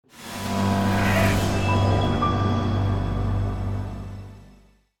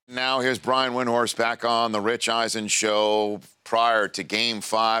now. Here's Brian Windhorst back on the Rich Eisen Show prior to Game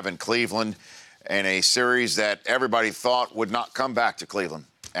 5 in Cleveland in a series that everybody thought would not come back to Cleveland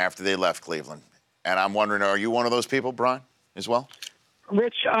after they left Cleveland. And I'm wondering, are you one of those people, Brian, as well?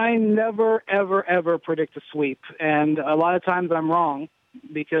 Rich, I never, ever, ever predict a sweep. And a lot of times I'm wrong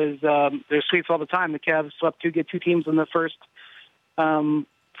because there's sweeps all the time. The Cavs swept get two teams in the first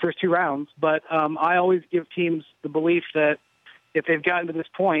two rounds. But I always give teams the belief that if they've gotten to this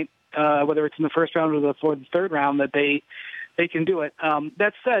point, whether it's in the first round or the third round, that they can do it.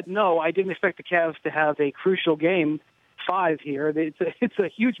 That said, no, I didn't expect the Cavs to have a crucial Game 5 here. It's a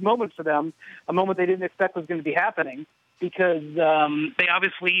huge moment for them, a moment they didn't expect was going to be happening because they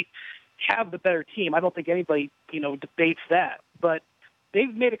obviously have the better team. I don't think anybody, debates that. But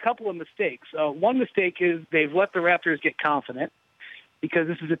they've made a couple of mistakes. One mistake is they've let the Raptors get confident because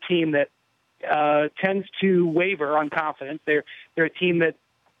this is a team that tends to waver on confidence. They're a team that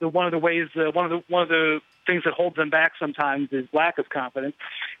one of the things that holds them back sometimes is lack of confidence,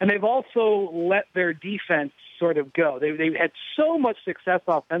 and they've also let their defense sort of go. They've had so much success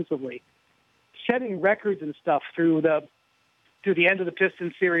offensively, setting records and stuff through the end of the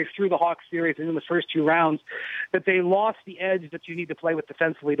Pistons series, through the Hawks series, and in the first two rounds, that they lost the edge that you need to play with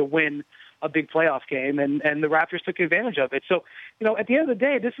defensively to win a big playoff game, and the Raptors took advantage of it. So, at the end of the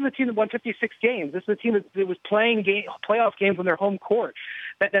day, this is a team that won 56 games. This is a team that was playing playoff games on their home court.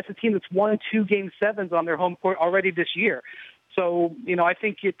 That's a team that's won 2 Game 7s on their home court already this year. So, I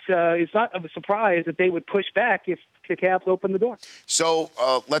think it's not of a surprise that they would push back if the Cavs open the door. So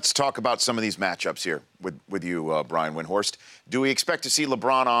let's talk about some of these matchups here with you, Brian Windhorst. Do we expect to see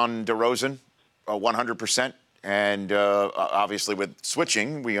LeBron on DeRozan 100%? And obviously with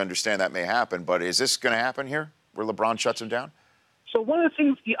switching, we understand that may happen. But is this going to happen here where LeBron shuts him down? So one of the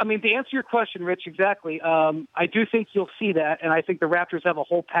things, to answer your question, Rich, exactly, I do think you'll see that. And I think the Raptors have a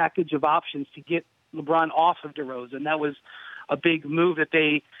whole package of options to get LeBron off of DeRozan. That was a big move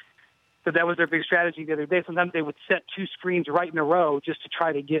that was their big strategy the other day. Sometimes they would set 2 screens right in a row just to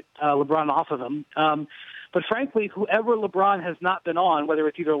try to get LeBron off of them. But frankly, whoever LeBron has not been on, whether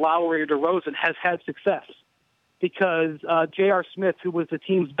it's either Lowry or DeRozan, has had success. Because J.R. Smith, who was the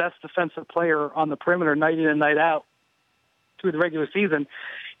team's best defensive player on the perimeter night in and night out through the regular season,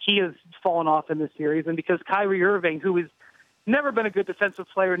 he has fallen off in this series. And because Kyrie Irving, who has never been a good defensive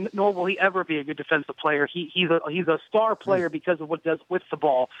player, nor will he ever be a good defensive player, he's a star player because of what he does with the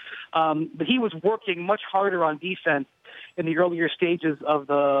ball. But he was working much harder on defense in the earlier stages of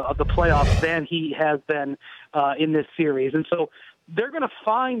the playoffs than he has been in this series. And so they're going to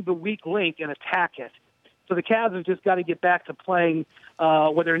find the weak link and attack it. So the Cavs have just got to get back to playing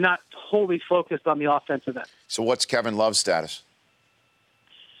where they're not wholly focused on the offensive end. So what's Kevin Love's status?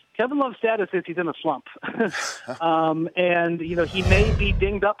 Kevin Love's status is he's in a slump. And, he may be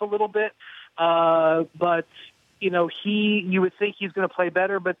dinged up a little bit, but, you would think he's going to play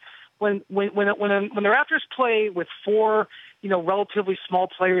better. But when the Raptors play with 4, relatively small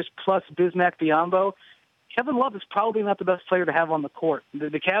players plus Bismack Biyombo, Kevin Love is probably not the best player to have on the court.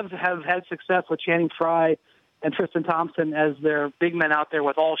 The Cavs have had success with Channing Frye and Tristan Thompson as their big men out there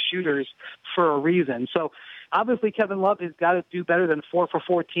with all shooters for a reason. So obviously Kevin Love has got to do better than 4 for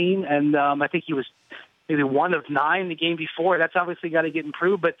 14, and I think he was maybe 1 of 9 the game before. That's obviously got to get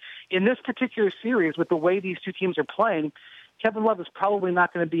improved. But in this particular series, with the way these two teams are playing, Kevin Love is probably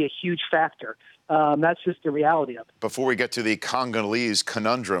not going to be a huge factor. That's just the reality of it. Before we get to the Congolese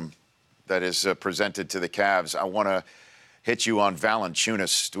conundrum that is presented to the Cavs, I want to hit you on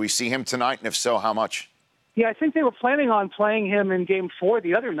Valanciunas. Do we see him tonight? And if so, how much? Yeah, I think they were planning on playing him in Game 4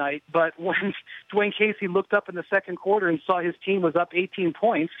 the other night, but when Dwayne Casey looked up in the second quarter and saw his team was up 18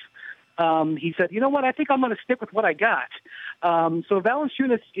 points, he said, you know what, I think I'm going to stick with what I got. So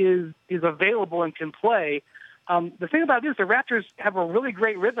Valanciunas is available and can play. The thing about it is the Raptors have a really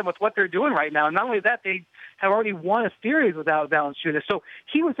great rhythm with what they're doing right now. And not only that, they have already won a series without Valanciunas. So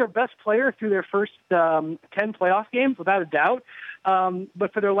he was their best player through their first 10 playoff games, without a doubt.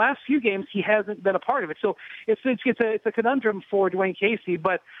 But for their last few games, he hasn't been a part of it. So it's a conundrum for Dwayne Casey.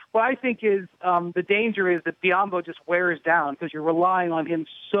 But what I think is the danger is that Biyombo just wears down because you're relying on him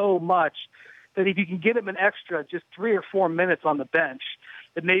so much that if you can get him an extra just 3 or 4 minutes on the bench,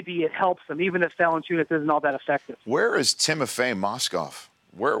 that maybe it helps them, even if Valanciunas isn't all that effective. Where is Timofey Mozgov?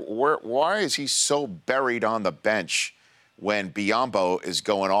 Why is he so buried on the bench when Biyombo is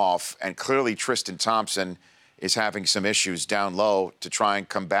going off and clearly Tristan Thompson is having some issues down low to try and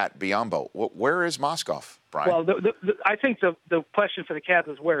combat Biyombo? Where is Mozgov, Brian? Well, I think the question for the Cavs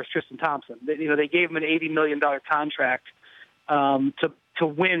is where is Tristan Thompson? They gave him an $80 million contract to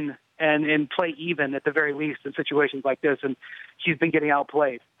win and play even at the very least in situations like this. And she's been getting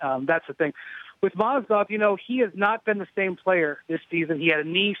outplayed. That's the thing. With Mozgov, he has not been the same player this season. He had a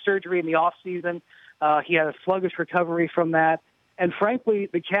knee surgery in the offseason. He had a sluggish recovery from that. And frankly,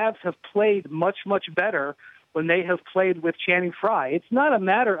 the Cavs have played much, much better when they have played with Channing Frye. It's not a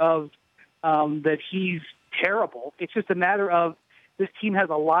matter of that he's terrible. It's just a matter of this team has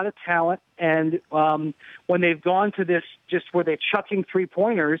a lot of talent, and when they've gone to this just where they're chucking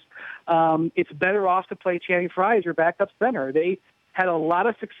three-pointers, it's better off to play Channing Frye as your backup center. They had a lot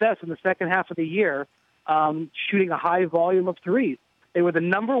of success in the second half of the year shooting a high volume of threes. They were the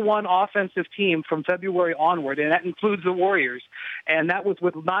number one offensive team from February onward, and that includes the Warriors. And that was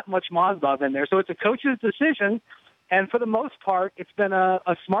with not much Mozgov in there. So it's a coach's decision, and for the most part, it's been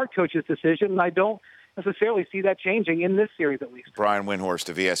a smart coach's decision, and I don't necessarily see that changing in this series at least. Brian Windhorst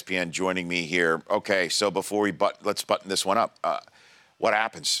of ESPN joining me here. Okay, so before let's button this one up. What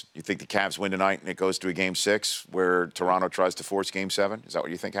happens? You think the Cavs win tonight and it goes to a Game 6 where Toronto tries to force Game 7? Is that what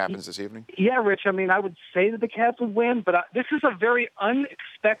you think happens this evening? Yeah, Rich. I mean, I would say that the Cavs would win, but this is a very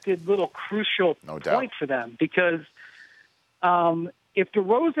unexpected little crucial point for them because if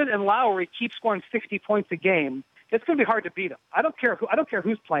DeRozan and Lowry keep scoring 60 points a game, it's going to be hard to beat them. I don't care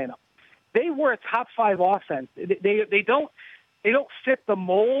who's playing them. They were a top 5 offense. They don't fit the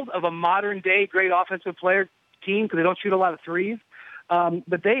mold of a modern day great offensive player team because they don't shoot a lot of threes.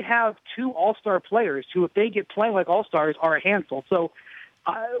 But they have 2 all-star players who, if they get playing like all-stars, are a handful. So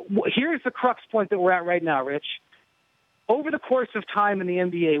here's the crux point that we're at right now, Rich. Over the course of time in the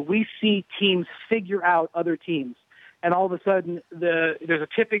NBA, we see teams figure out other teams. And all of a sudden, there's a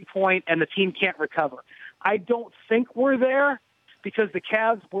tipping point and the team can't recover. I don't think we're there because the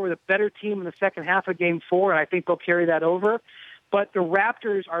Cavs were the better team in the second half of Game 4, and I think they'll carry that over. But the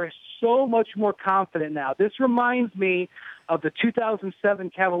Raptors are so much more confident now. This reminds me of the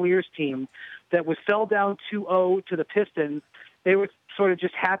 2007 Cavaliers team that fell down 2-0 to the Pistons. They were sort of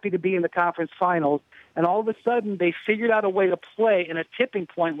just happy to be in the conference finals, and all of a sudden they figured out a way to play, and a tipping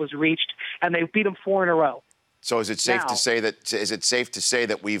point was reached, and they beat them 4 in a row. So is it safe to say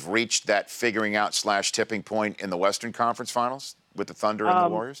that we've reached that figuring out / tipping point in the Western Conference Finals with the Thunder and the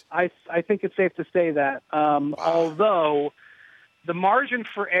Warriors? I think it's safe to say that. Wow. Although the margin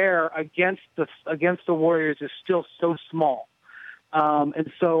for error against the Warriors is still so small.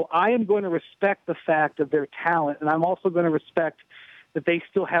 And so I am going to respect the fact of their talent, and I'm also going to respect that they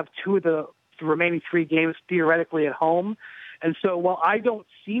still have 2 of the remaining 3 games theoretically at home. And so while I don't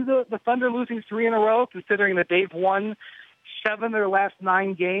see the Thunder losing 3 in a row, considering that they've won 7 of their last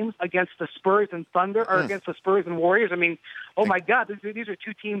 9 games against the Spurs and Thunder, or against the Spurs and Warriors, I mean, oh my God, these are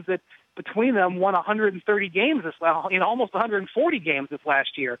 2 teams that between them won 130 games almost 140 games this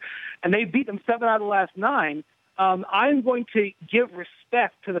last year, and they beat them 7 out of the last 9. I'm going to give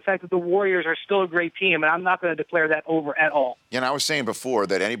respect to the fact that the Warriors are still a great team, and I'm not going to declare that over at all. And I was saying before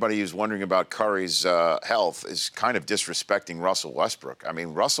that anybody who's wondering about Curry's health is kind of disrespecting Russell Westbrook. I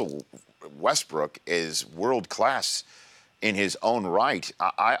mean, Russell Westbrook is world class in his own right.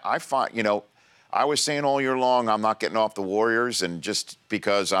 I find, I was saying all year long I'm not getting off the Warriors, and just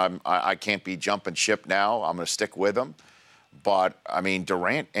because I can't be jumping ship now, I'm going to stick with them. But I mean,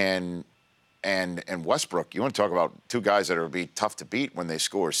 Durant and Westbrook, you want to talk about 2 guys that are be tough to beat when they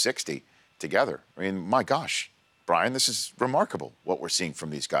score 60 together. I mean, my gosh, Brian, this is remarkable what we're seeing from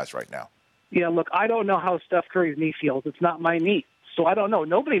these guys right now. Yeah, look, I don't know how Steph Curry's knee feels. It's not my knee, so I don't know.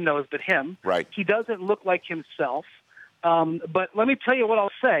 Nobody knows but him. Right. He doesn't look like himself. But let me tell you what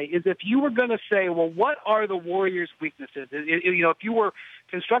I'll say is if you were going to say, well, what are the Warriors' weaknesses? If you were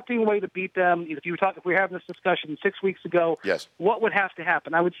constructing a way to beat them, if we were having this discussion 6 weeks ago, yes, what would have to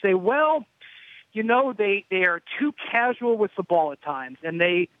happen? I would say, well, they are too casual with the ball at times, and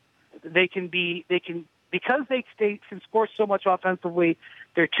they can because they can score so much offensively.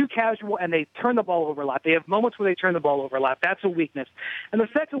 They're too casual, and they turn the ball over a lot. They have moments where they turn the ball over a lot. That's a weakness. And the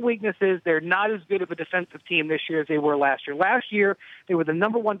second weakness is they're not as good of a defensive team this year as they were last year. Last year, they were the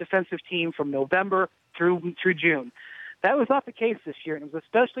number 1 defensive team from November through June. That was not the case this year, and it was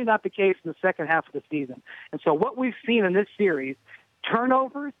especially not the case in the second half of the season. And so what we've seen in this series,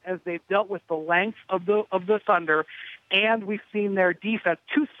 turnovers as they've dealt with the length of the Thunder, and we've seen their defense,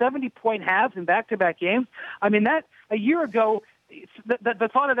 2 70-point halves in back-to-back games. I mean, that a year ago, the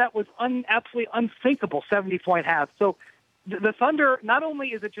thought of that was absolutely unthinkable, 70-point halves. So the Thunder, not only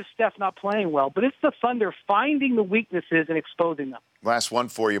is it just Steph not playing well, but it's the Thunder finding the weaknesses and exposing them. Last one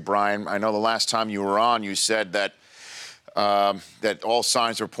for you, Brian. I know the last time you were on, you said that all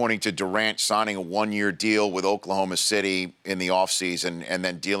signs are pointing to Durant signing a 1-year deal with Oklahoma City in the offseason and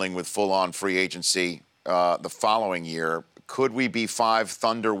then dealing with full-on free agency the following year. Could we be 5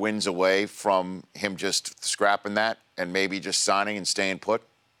 Thunder wins away from him just scrapping that and maybe just signing and staying put?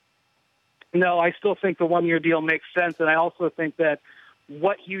 No, I still think the one-year deal makes sense, and I also think that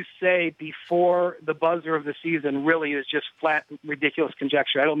what you say before the buzzer of the season really is just flat, ridiculous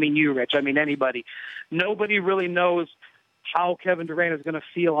conjecture. I don't mean you, Rich. I mean anybody. Nobody really knows how Kevin Durant is going to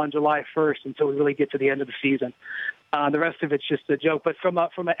feel on July 1st until we really get to the end of the season. The rest of it's just a joke. But from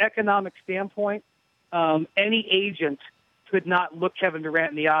an economic standpoint, any agent could not look Kevin Durant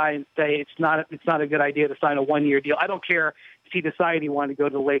in the eye and say it's not a good idea to sign a one-year deal. I don't care if he decided he wanted to go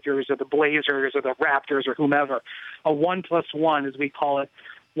to the Lakers or the Blazers or the Raptors or whomever. A 1+1, as we call it,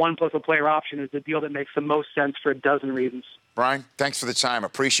 1 plus a player option is the deal that makes the most sense for a dozen reasons. Brian, thanks for the time.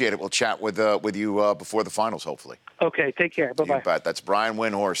 Appreciate it. We'll chat with you before the finals, hopefully. Okay, take care. Bye-bye. You bet. That's Brian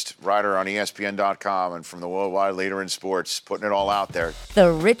Windhorst, writer on ESPN.com and from the worldwide leader in sports, putting it all out there.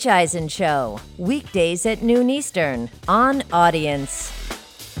 The Rich Eisen Show, weekdays at noon Eastern on Audience.